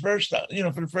listening to the first time,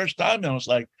 for the first time, and I was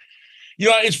like,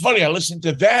 it's funny. I listened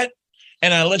to that,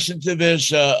 and I listened to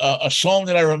this a song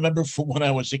that I remember from when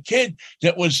I was a kid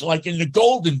that was like in the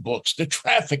Golden Books, the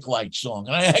Traffic Light song.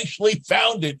 And I actually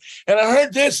found it, and I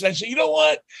heard this, and I said, you know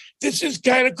what? This is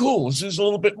kind of cool. This is a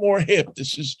little bit more hip.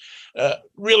 This is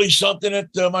really something that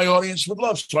my audience would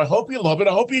love. So I hope you love it.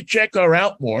 I hope you check her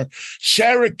out more.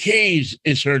 Sarah Kays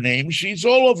is her name. She's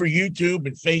all over YouTube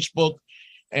and Facebook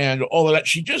and all of that.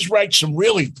 She just writes some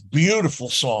really beautiful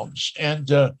songs, and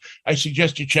I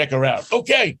suggest you check her out.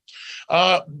 Okay.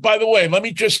 By the way, let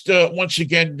me just once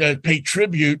again pay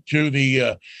tribute to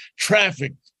the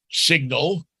traffic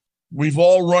signal. We've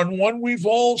all run one. We've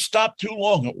all stopped too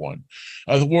long at one.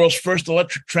 The world's first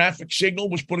electric traffic signal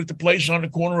was put into place on the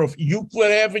corner of Euclid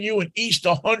Avenue and East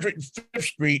 105th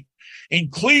Street in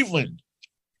Cleveland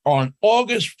on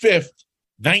August 5th,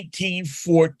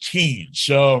 1914.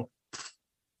 So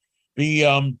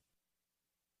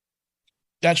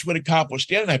that's where the cop was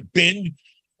standing. I've been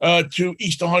to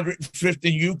East 105th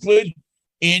and Euclid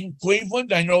in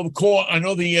Cleveland. I know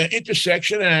the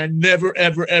intersection, and I never,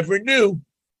 ever, ever knew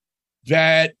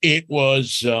that it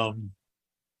was the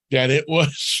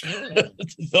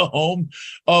home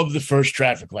of the first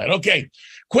traffic light. Okay,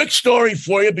 quick story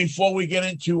for you before we get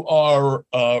into our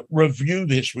review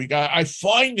this week. I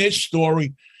find this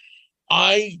story,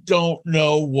 I don't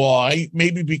know why,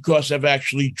 maybe because I've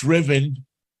actually driven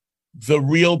the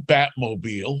real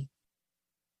Batmobile.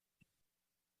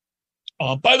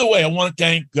 By the way, I want to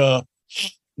thank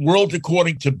World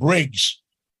According to Briggs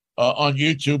on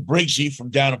YouTube, Briggsy from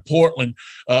down in Portland,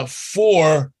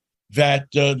 for that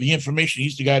the information.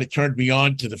 He's the guy that turned me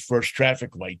on to the first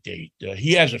traffic light date.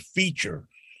 He has a feature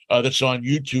that's on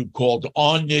YouTube called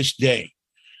On This Day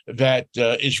that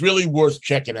is really worth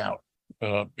checking out.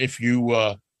 If you're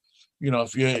one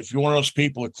of those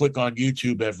people that click on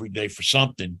YouTube every day for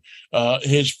something,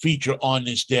 his feature On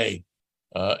This Day,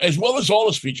 as well as all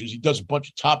his features, he does a bunch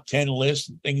of top 10 lists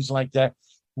and things like that.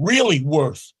 Really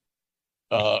worth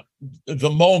the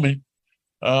moment.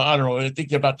 I don't know. I think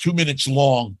they're about 2 minutes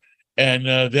long, and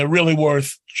they're really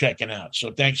worth checking out.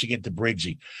 So thanks again to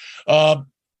Briggsy.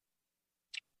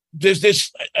 There's this.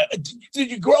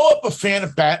 Did you grow up a fan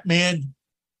of Batman?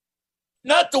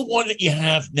 Not the one that you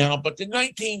have now, but the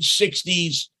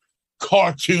 1960s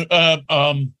cartoon,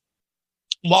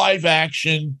 live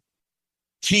action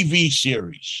TV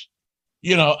series.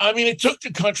 It took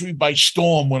the country by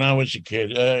storm when I was a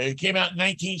kid. It came out in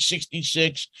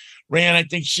 1966, ran, I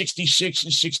think, 66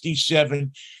 and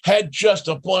 67, had just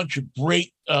a bunch of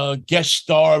great guest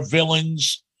star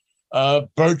villains.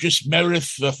 Burgess Meredith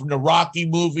from the Rocky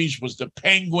movies was the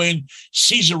Penguin.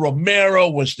 Cesar Romero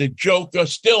was the Joker.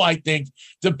 Still, I think,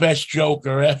 the best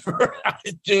Joker ever.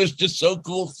 It was just so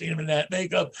cool seeing him in that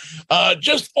makeup.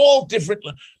 Just all different.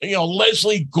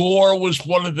 Leslie Gore was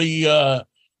one of the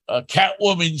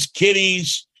Catwoman's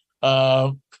kitties.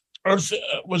 Was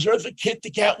Eartha Kitt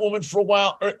the Catwoman for a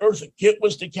while? Eartha Kitt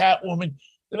was the Catwoman.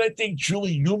 And I think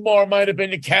Julie Newmar might have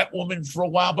been the Catwoman for a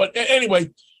while. But anyway,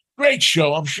 great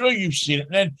show. I'm sure you've seen it.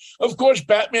 And then, of course,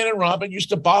 Batman and Robin used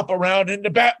to bop around in the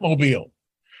Batmobile,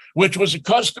 which was a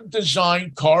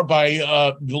custom-designed car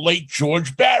by the late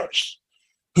George Barris,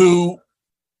 who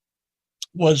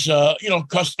was a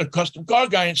custom car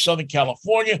guy in Southern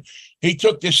California. He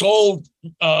took this old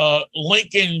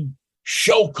Lincoln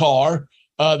show car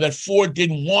that Ford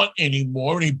didn't want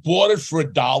anymore, and he bought it for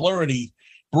 $1, and he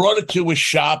brought it to his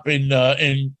shop in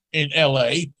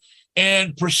L.A.,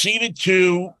 and proceeded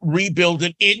to rebuild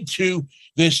it into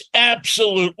this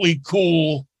absolutely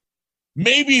cool,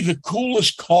 maybe the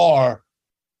coolest car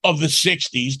of the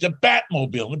 60s, the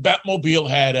Batmobile. The Batmobile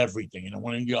had everything. You know,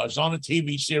 when it was on a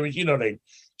TV series, you know, they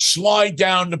slide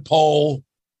down the pole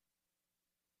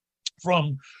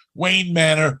from Wayne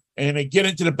Manor and they get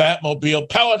into the Batmobile,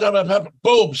 power,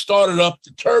 boom, started up.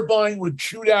 The turbine would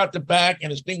shoot out the back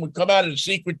and this thing would come out of the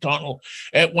secret tunnel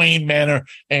at Wayne Manor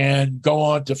and go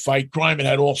on to fight crime. It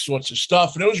had all sorts of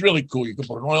stuff, and it was really cool. You could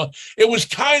put an oil. It was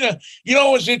kind of, you know,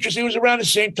 it was interesting. It was around the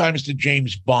same time as the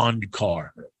James Bond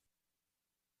car.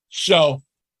 So,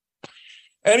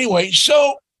 anyway,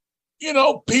 you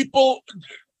know, people,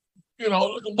 you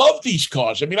know, love these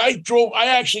cars. I mean, I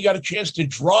actually got a chance to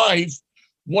drive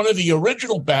one of the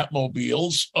original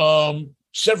Batmobiles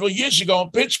several years ago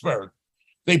in Pittsburgh.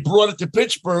 They brought it to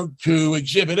Pittsburgh to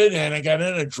exhibit it, and I got in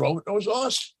and I drove it. It was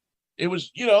awesome. It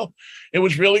was, you know, it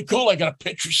was really cool. I got a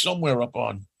picture somewhere up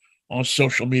on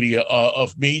social media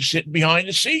of me sitting behind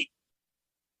the seat.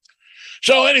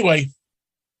 So anyway,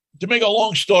 to make a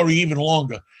long story even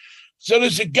longer, so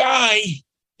there's a guy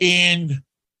in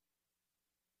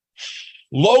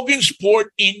Logansport,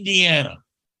 Indiana.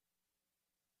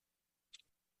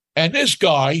 And this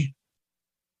guy,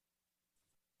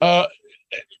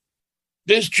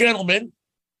 this gentleman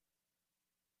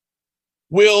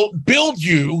will build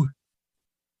you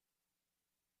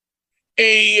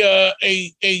a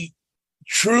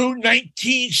true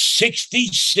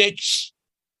 1966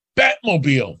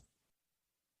 Batmobile.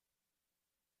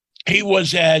 He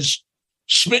was as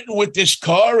smitten with this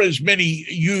car as many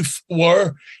youth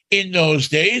were in those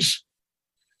days.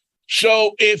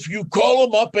 So if you call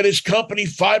him up at his company,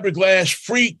 Fiberglass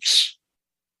Freaks,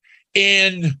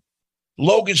 in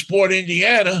Logansport,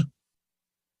 Indiana,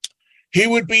 he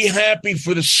would be happy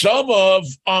for the sum of,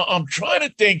 I'm trying to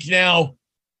think now,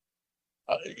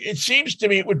 it seems to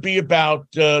me it would be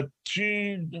about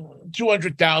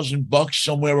 $200,000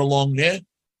 somewhere along there.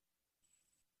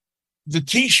 The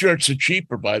T-shirts are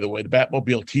cheaper, by the way. The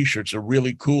Batmobile T-shirts are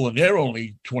really cool, and they're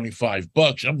only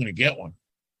 $25. I'm going to get one.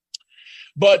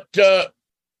 But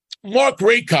Mark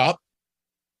Raycop,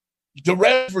 the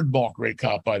Reverend Mark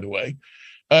Raycop, by the way,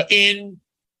 in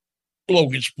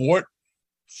Logansport,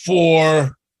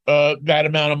 for that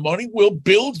amount of money, will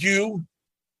build you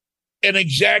an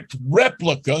exact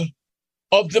replica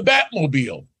of the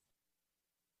Batmobile.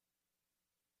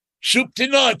 Soup to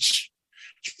nuts.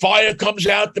 Fire comes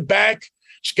out the back.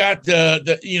 It's got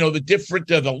the different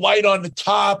the light on the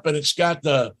top, and it's got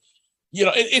the, you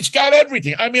know, it's got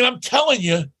everything. I mean, I'm telling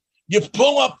you, you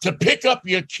pull up to pick up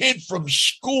your kid from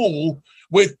school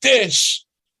with this,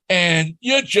 and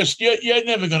you're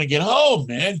never going to get home,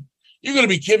 man. You're going to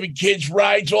be giving kids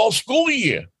rides all school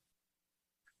year.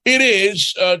 It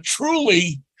is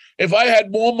truly, if I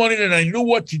had more money than I knew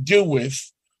what to do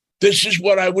with, this is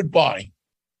what I would buy.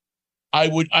 I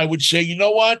would say, you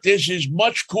know what? This is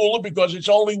much cooler because it's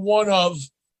only one of,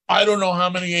 I don't know how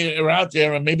many are out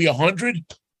there, maybe 100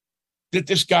 that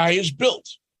this guy has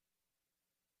built.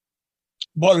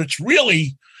 But it's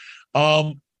really,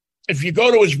 if you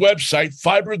go to his website,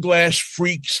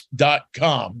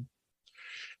 fiberglassfreaks.com,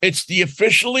 it's the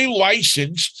officially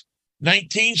licensed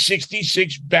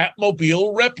 1966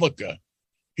 Batmobile replica.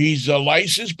 He's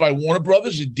licensed by Warner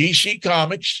Brothers and DC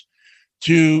Comics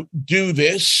to do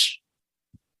this.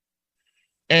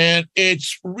 And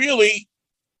it's really,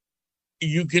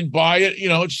 you can buy it, you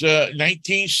know, it's a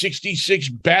 1966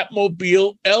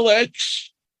 Batmobile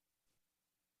LX.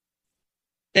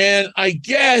 And I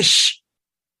guess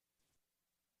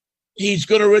he's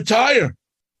going to retire,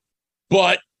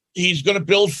 but he's going to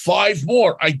build 5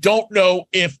 more. I don't know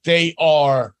if they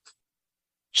are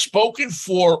spoken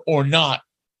for or not,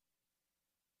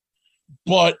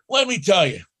 but let me tell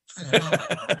you,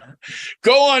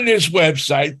 go on this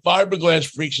website, Fiberglass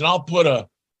Freaks, and I'll put a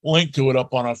link to it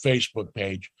up on our Facebook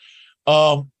page.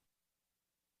 And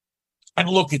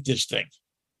look at this thing.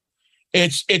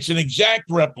 It's an exact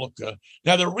replica.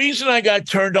 Now, the reason I got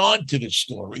turned on to this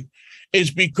story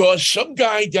is because some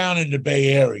guy down in the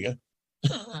Bay Area,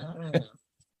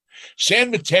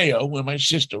 San Mateo, where my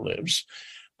sister lives,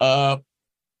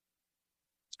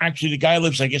 actually the guy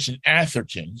lives, I guess, in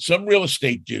Atherton, some real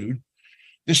estate dude,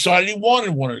 decided he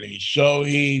wanted one of these. So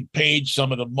he paid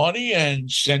some of the money and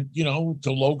sent, you know, to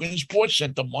Logansport,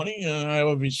 sent the money.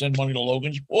 However, he sent money to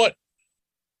Logansport.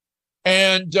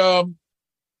 And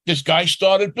this guy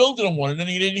started building one. And then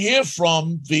he didn't hear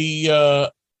from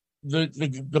the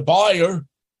buyer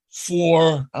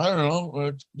for, I don't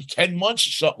know, 10 months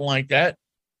or something like that.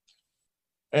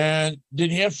 And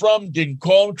didn't hear from him, didn't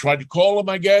call him, tried to call him,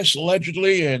 I guess,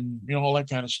 allegedly, and, you know, all that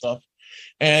kind of stuff.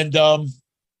 And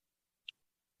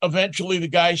eventually the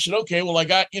guy said, okay, well, I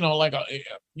got, he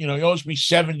owes me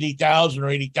 70,000 or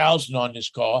 80,000 on this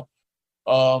car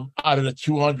out of the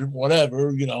 200, whatever,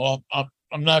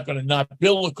 I'm not going to not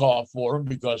bill the car for him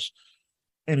because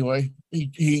anyway,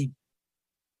 he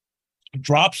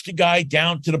drops the guy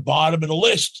down to the bottom of the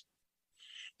list.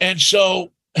 And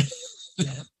so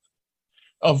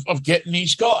of getting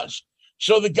these cars.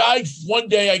 So the guy one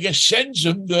day, I guess, sends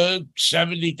him the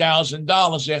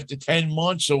 $70,000 after 10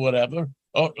 months or whatever.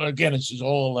 Oh, again, this is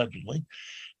all allegedly.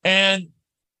 And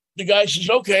the guy says,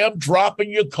 okay, I'm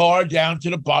dropping your car down to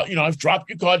the bottom. I've dropped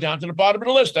your car down to the bottom of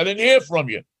the list. I didn't hear from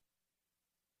you.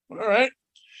 All right.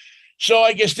 So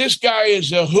I guess this guy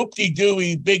is a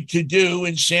hoopty-dooey big to-do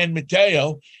in San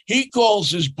Mateo. He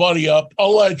calls his buddy up,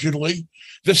 allegedly,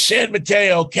 the San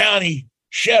Mateo County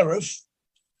sheriff.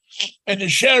 And the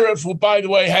sheriff, who, by the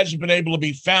way, hasn't been able to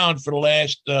be found for the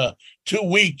last 2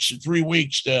 weeks, 3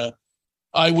 weeks,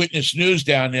 Eyewitness News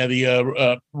down there,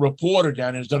 the reporter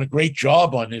down there has done a great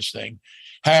job on this thing,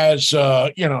 has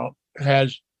been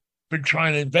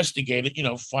trying to investigate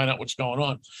it, find out what's going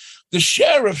on. The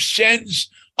sheriff sends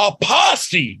a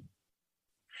posse,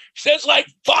 sends like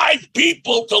 5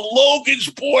 people to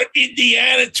Logansport,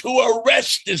 Indiana to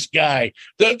arrest this guy,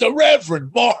 the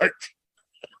Reverend Mark.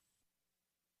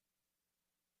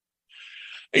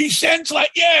 He sends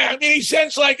like, how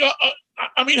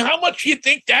much do you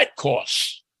think that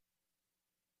costs?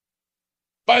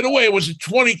 By the way, it was a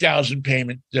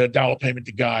 $20,000 dollar payment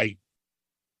the guy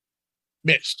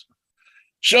missed.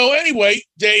 So anyway,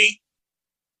 the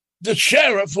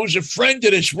sheriff, who's a friend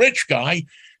of this rich guy,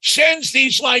 sends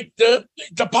these like the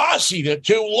posse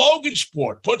to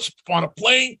Logansport, puts on a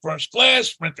plane, first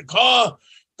class, rent the car,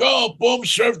 go, boom,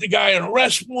 serve the guy an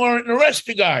arrest warrant, and arrest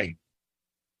the guy.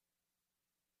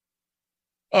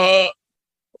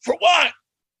 For what?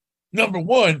 Number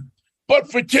one.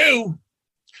 But for two,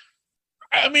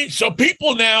 so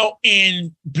people now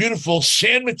in beautiful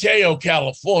San Mateo,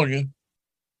 California,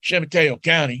 San Mateo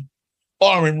County,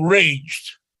 are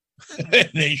enraged.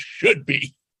 They should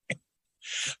be.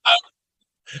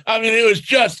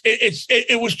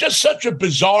 It was just such a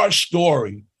bizarre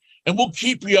story, and we'll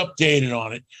keep you updated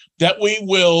on it, that we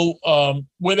will,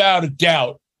 without a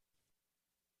doubt,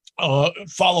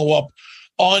 follow up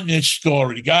on this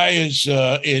story. The guy is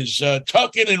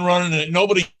tucking and running, and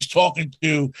nobody's talking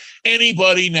to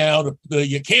anybody now.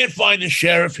 You can't find the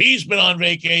sheriff. He's been on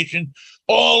vacation.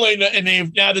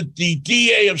 The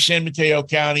DA of San Mateo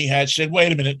County has said,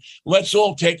 wait a minute, let's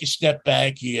all take a step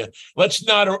back here. Let's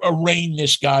not arraign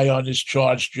this guy on this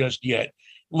charge just yet.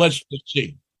 Let's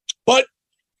see. But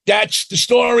that's the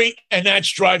story, and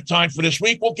that's Drive Time for this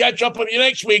week. We'll catch up with you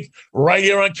next week right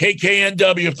here on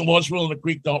KKNW if the Lord's will and the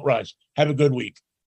creek don't rise. Have a good week.